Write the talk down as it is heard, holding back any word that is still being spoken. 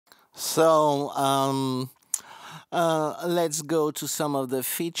So let's go to some of the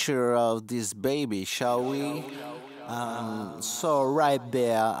feature of this baby, shall we? So right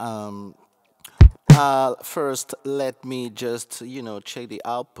there, first let me just check the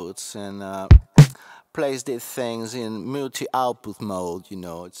outputs and place these things in multi-output mode.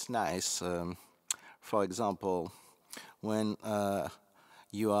 It's nice. For example, when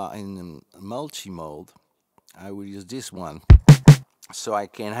you are in multi-mode, I will use this one, so I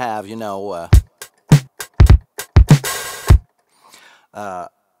can have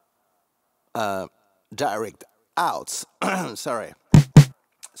direct outs. Sorry.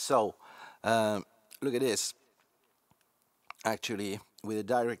 So look at this. Actually, with the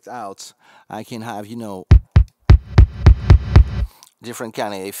direct outs, I can have different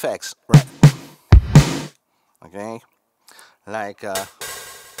kind of effects, right? Okay, like eh?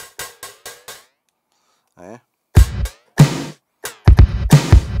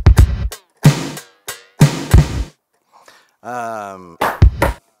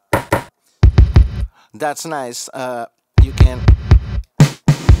 That's nice. You can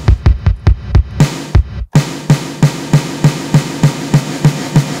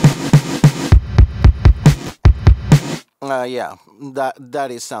yeah,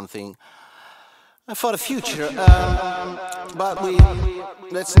 that is something for the future. But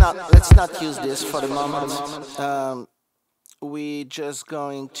let's not use this for the moment. We just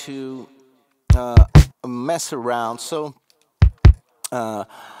going to mess around. So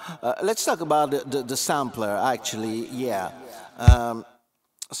let's talk about the sampler. Actually, yeah.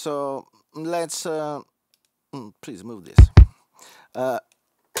 So let's please move this.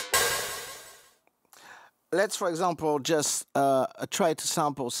 Let's, for example, just try to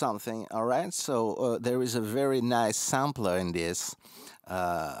sample something. All right. So there is a very nice sampler in this.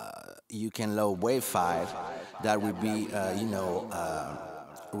 You can load wave file that would be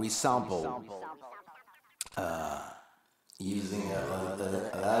resample using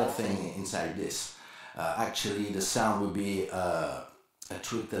another thing inside this. Actually, the sound will be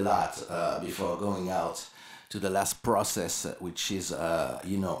tweaked a lot before going out to the last process, which is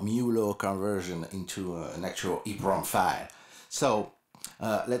µLaw conversion into an actual EPROM file. So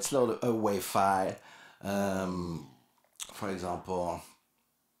let's load a wave file. For example,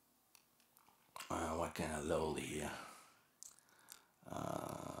 what can I load here?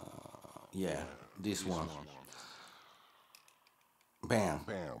 Yeah, this one. Bam.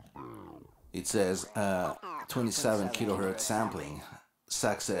 It says 27 kilohertz sampling,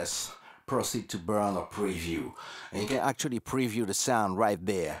 success, proceed to burn or preview. And you can actually preview the sound right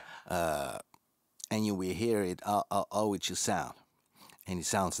there, and you will hear it how it should sound. And it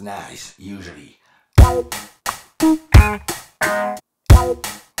sounds nice, usually.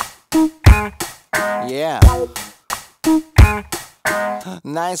 Yeah.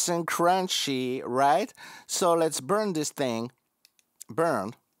 Nice and crunchy, right? So let's burn this thing.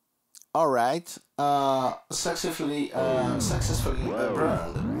 Burn. All right. Successfully burned.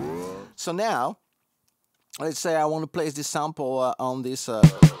 So now, let's say I want to place this sample on this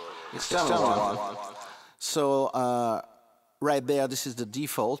external one. So right there, this is the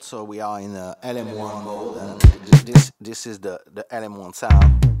default. So we are in LM1 mode, and this is the LM1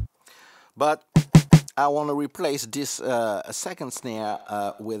 sound. But I want to replace this second snare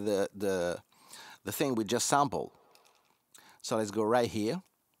with the thing we just sampled. So let's go right here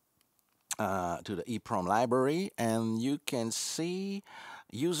to the EPROM library, and you can see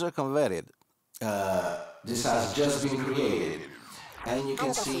user converted. This has just been created, and you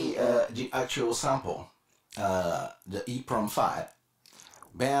can see the actual sample, the EPROM file.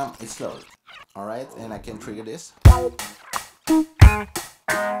 Bam, it's loaded. All right, and I can trigger this.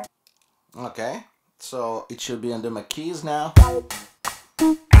 Okay, so it should be under my keys now.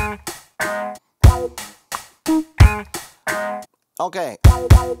 Okay.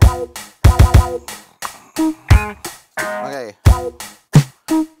 Okay.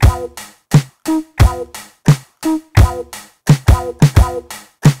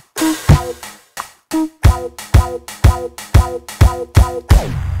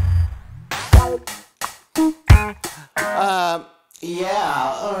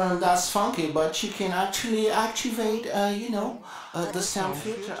 Yeah, that's funky, but you can actually activate, the sound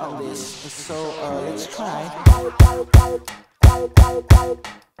filter on this. So let's try.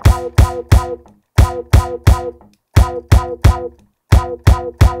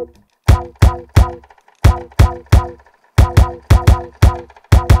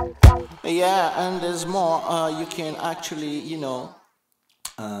 Yeah, and there's more. You can actually,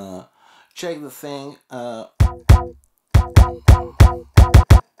 check the thing.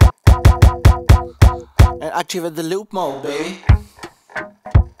 And activate the loop mode, baby.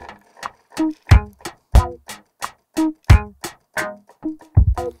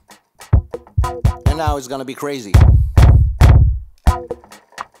 now it's gonna be crazy.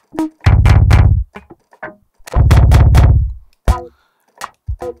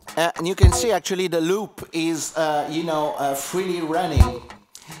 And you can see actually the loop is, freely running.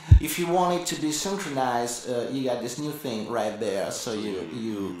 If you want it to be synchronized, you got this new thing right there. So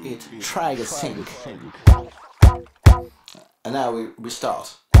you hit try to sync. And now we start.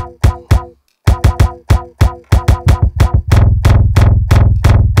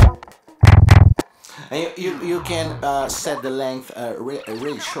 And you can set the length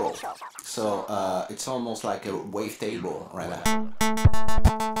really short. So it's almost like a wavetable right now.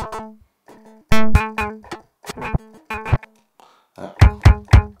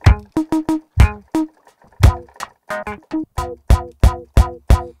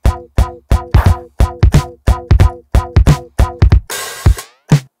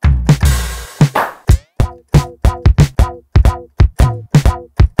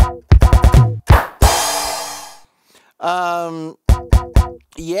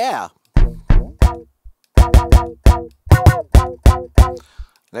 Yeah.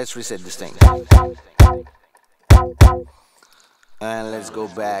 Let's reset this thing. And let's go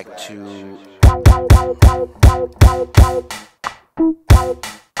back to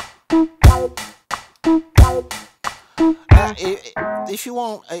if you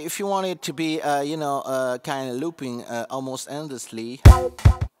want it to be kind of looping almost endlessly,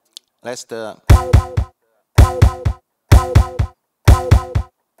 let's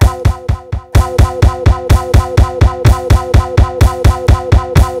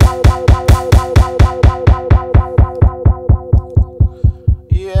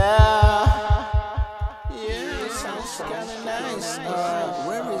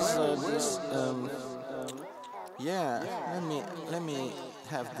let me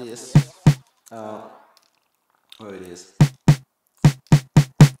have this. Where it is.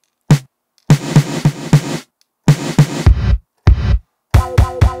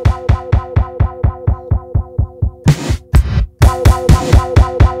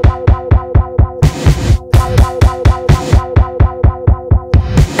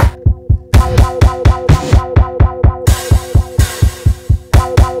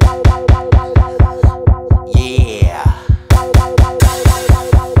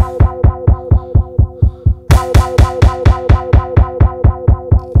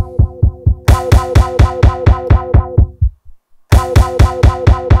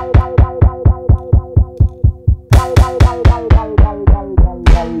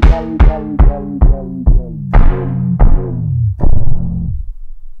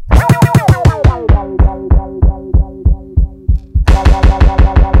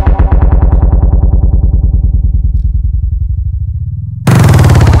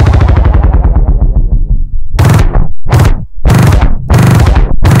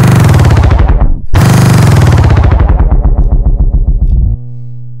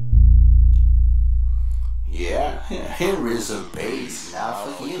 Here is a bass now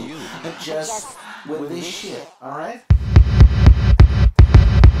for you. Just with this shit, alright?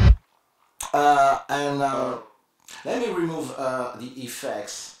 Let me remove the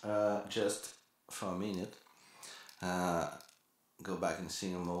effects just for a minute. Go back in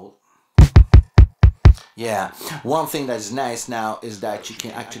single mode. Yeah, one thing that's nice now is that you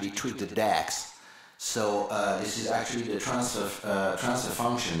can actually tweak the DACs. So this is actually the transfer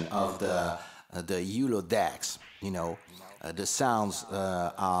function of the µLaw DACs. The sounds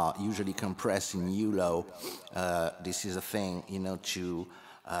are usually compressed in µLaw. This is a thing, to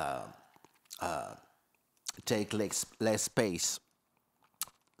take less space,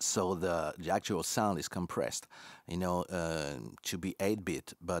 so the actual sound is compressed, to be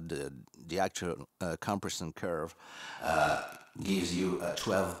 8-bit, but the actual compression curve gives you a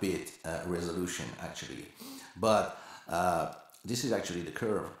 12-bit resolution actually. But this is actually the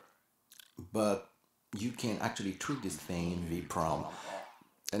curve. But you can actually tweak this thing in VProm,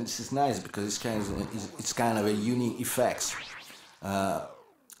 and this is nice because it's kind of a unique effects.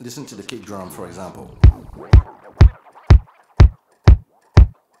 Listen to the kick drum, for example.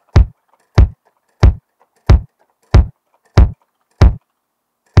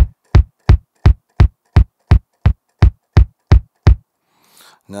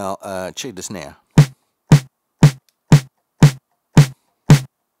 Now check the snare.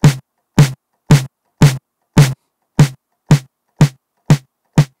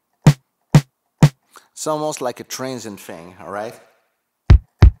 It's almost like a transient thing, all right?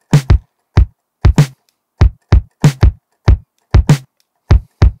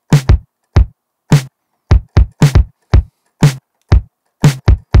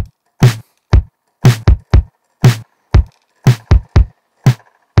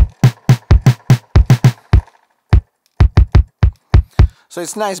 So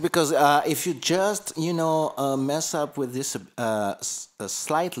it's nice because if you just, you know, mess up with this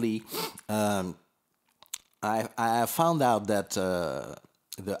slightly, I found out that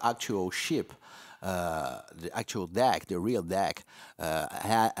the actual chip, the actual DAC, the real DAC,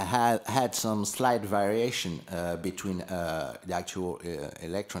 had some slight variation between the actual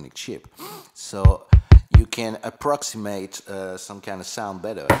electronic chip. So you can approximate some kind of sound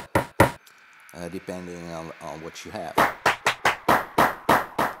better depending on what you have.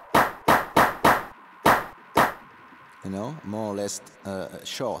 You know, more or less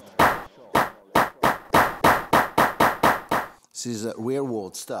short. This is real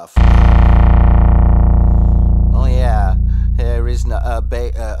world stuff. Oh yeah, here is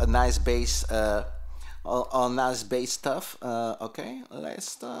a nice bass, nice bass stuff. Okay,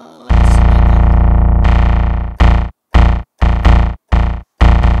 let's.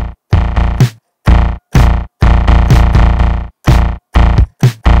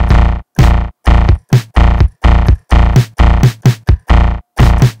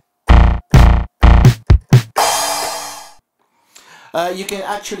 You can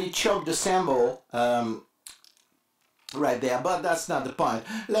actually choke the sample right there, but that's not the point.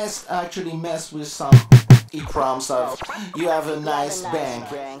 Let's actually mess with some EPROM stuff. You have a nice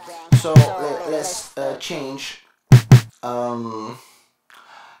bang, so let's change.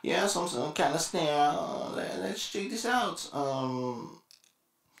 Yeah, some kind of snare. Let's check this out.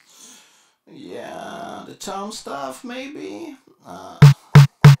 Yeah, the tom stuff maybe.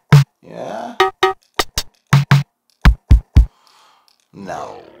 Yeah.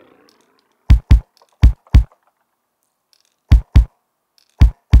 No.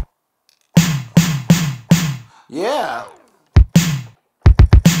 Yeah.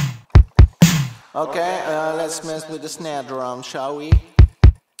 Okay, let's mess with the snare drum, shall we?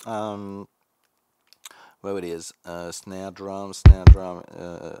 Where it is? Snare drum,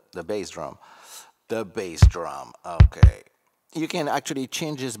 the bass drum. The bass drum. Okay. You can actually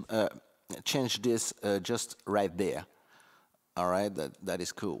change this just right there. All right, that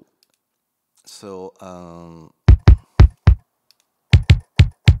is cool. So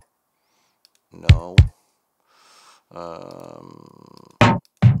no.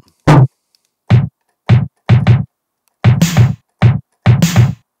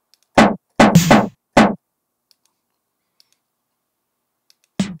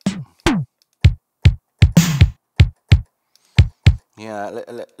 Yeah,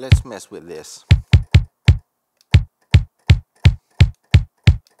 let's mess with this.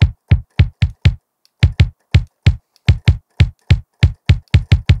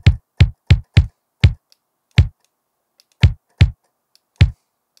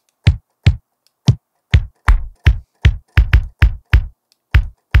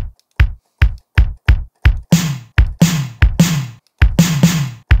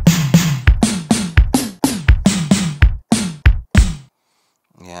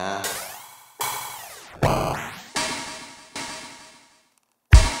 Yeah.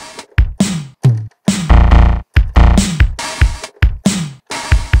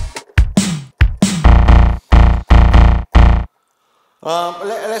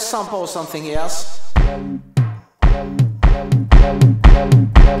 Let's sample something else.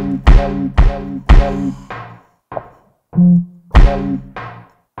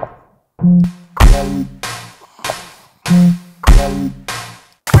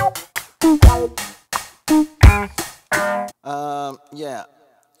 Yeah,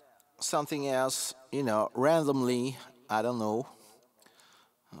 something else, you know, randomly, I don't know.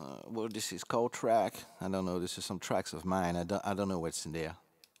 Well, this is called track. I don't know. This is some tracks of mine. I don't know what's in there.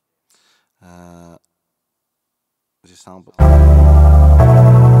 This sample.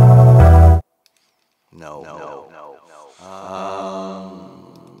 No.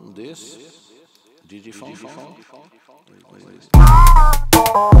 This digiphone.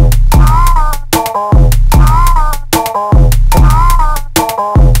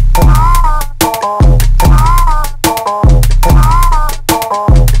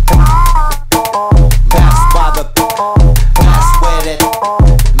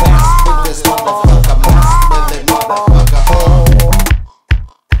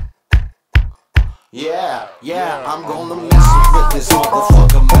 Yeah, I'm gonna mess with this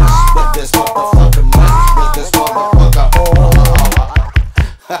motherfucker, mess with this motherfucker, mess with this motherfucker.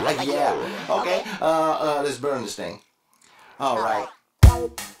 Yeah, okay, let's burn this thing. Alright.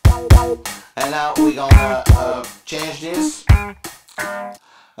 And now we're gonna change this.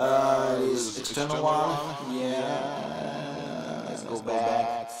 This external one. Yeah, let's go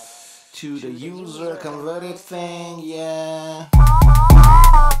back to the user converted thing. Yeah.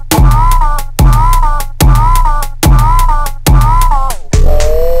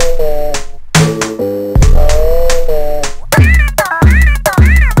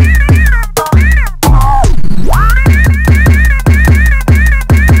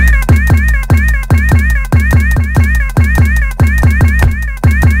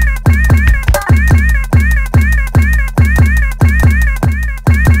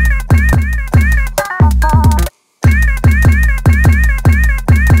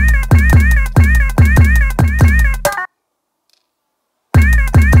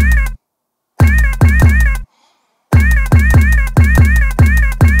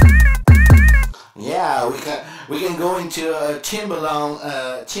 going to Timberland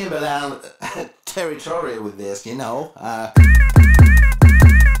territory with this, you know.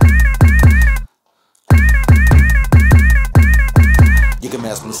 You can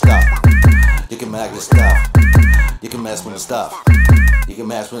mess with the stuff. You can mess with the stuff. You can mess with the stuff. You can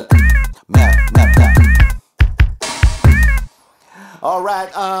mess with map. All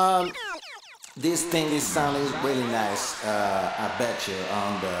right. This thing is sounding really nice. I bet you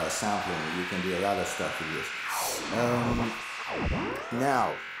on the sampling you can do a lot of stuff with this.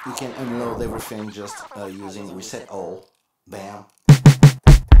 Now you can unload everything just using reset all. Bam.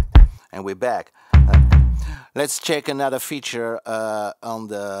 And we're back. Let's check another feature on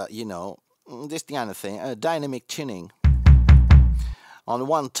the, you know, this kind of thing, dynamic tuning. On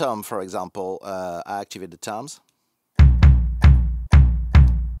one tom, for example, I activate the toms.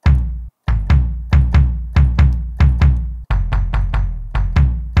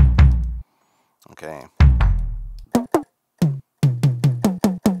 Okay.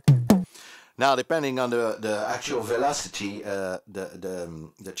 Now, depending on the actual velocity,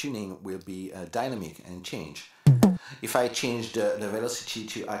 the tuning will be dynamic and change. If I change the velocity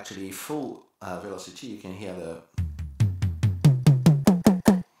to actually full velocity, you can hear the.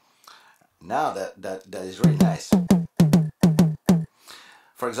 Now that is really nice.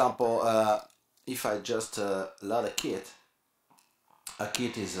 For example, if I just load a kit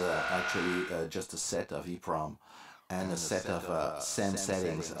is actually just a set of EPROM and a set of same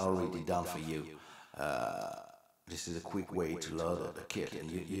settings already done for you. This is a quick way to load a kit.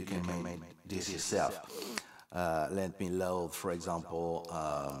 You can make this yourself. Let me load, for example,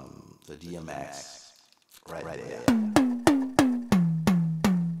 the DMX right there.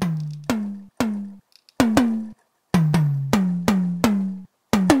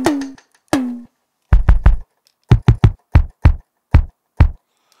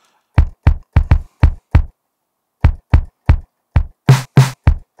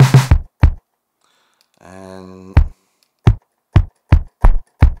 And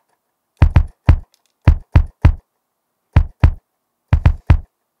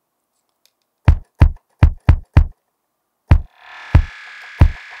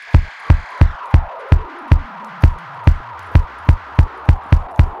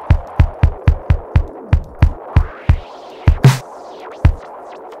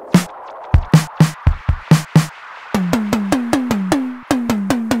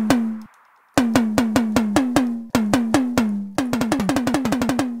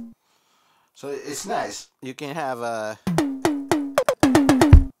so it's nice. You can have a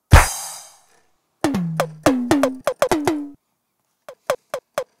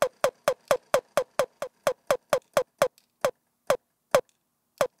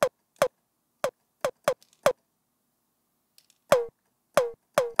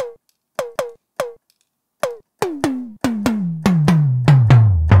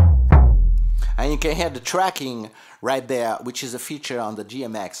and you can hear the tracking right there, which is a feature on the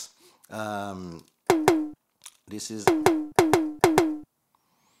GMX. This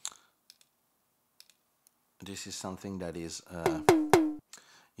is something that is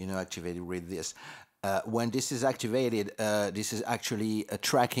you know, activated with this. When this is activated, this is actually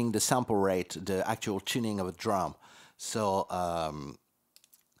tracking the sample rate, the actual tuning of a drum. So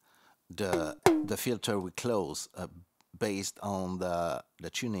the filter will close based on the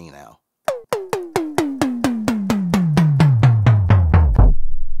tuning now.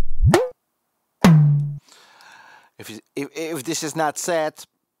 If this is not set,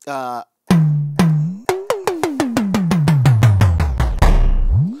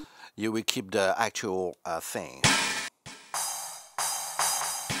 you will keep the actual thing.